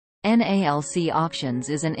NALC Auctions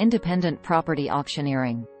is an independent property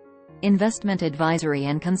auctioneering, investment advisory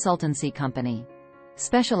and consultancy company,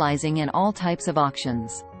 specializing in all types of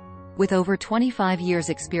auctions. With over 25 years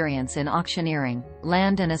experience in auctioneering,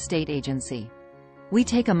 land and estate agency, we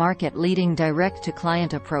take a market-leading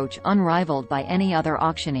direct-to-client approach unrivaled by any other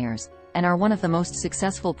auctioneers, and are one of the most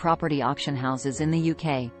successful property auction houses in the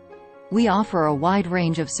UK. We offer a wide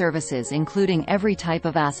range of services including every type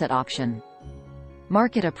of asset auction,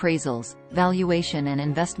 market appraisals, valuation and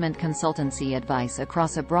investment consultancy advice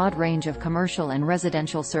across a broad range of commercial and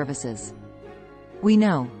residential services. We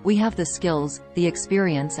know we have the skills, the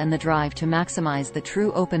experience and the drive to maximize the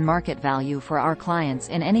true open market value for our clients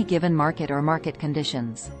in any given market or market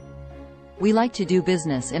conditions. We like to do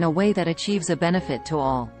business in a way that achieves a benefit to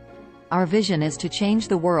all. Our vision is to change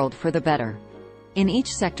the world for the better, in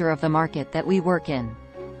each sector of the market that we work in,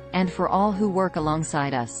 and for all who work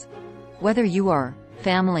alongside us. Whether you are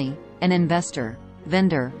family, an investor,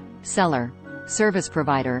 vendor, seller, service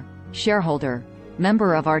provider, shareholder,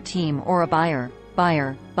 member of our team or a buyer,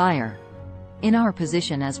 in our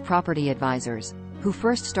position as property advisors, who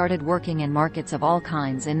first started working in markets of all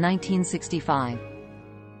kinds in 1965.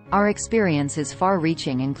 Our experience is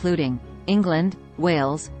far-reaching, including England,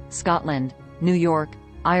 Wales, Scotland, New York,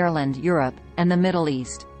 Ireland, Europe, and the Middle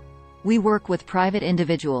East. We work with private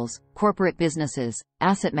individuals, corporate businesses,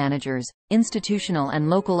 asset managers, institutional and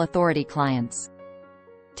local authority clients,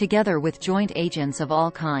 together with joint agents of all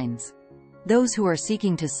kinds. Those who are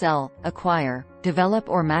seeking to sell, acquire, develop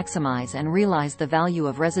or maximize and realize the value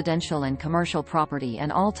of residential and commercial property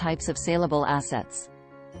and all types of saleable assets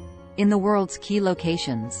in the world's key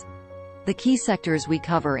locations. The key sectors we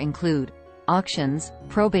cover include auctions,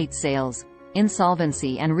 probate sales,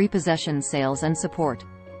 insolvency and repossession sales and support,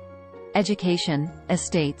 education,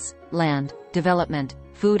 estates, land, development,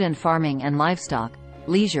 food and farming and livestock,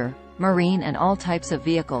 leisure, marine and all types of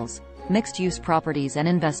vehicles, mixed-use properties and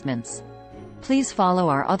investments. Please follow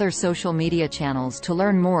our other social media channels to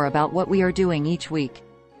learn more about what we are doing each week.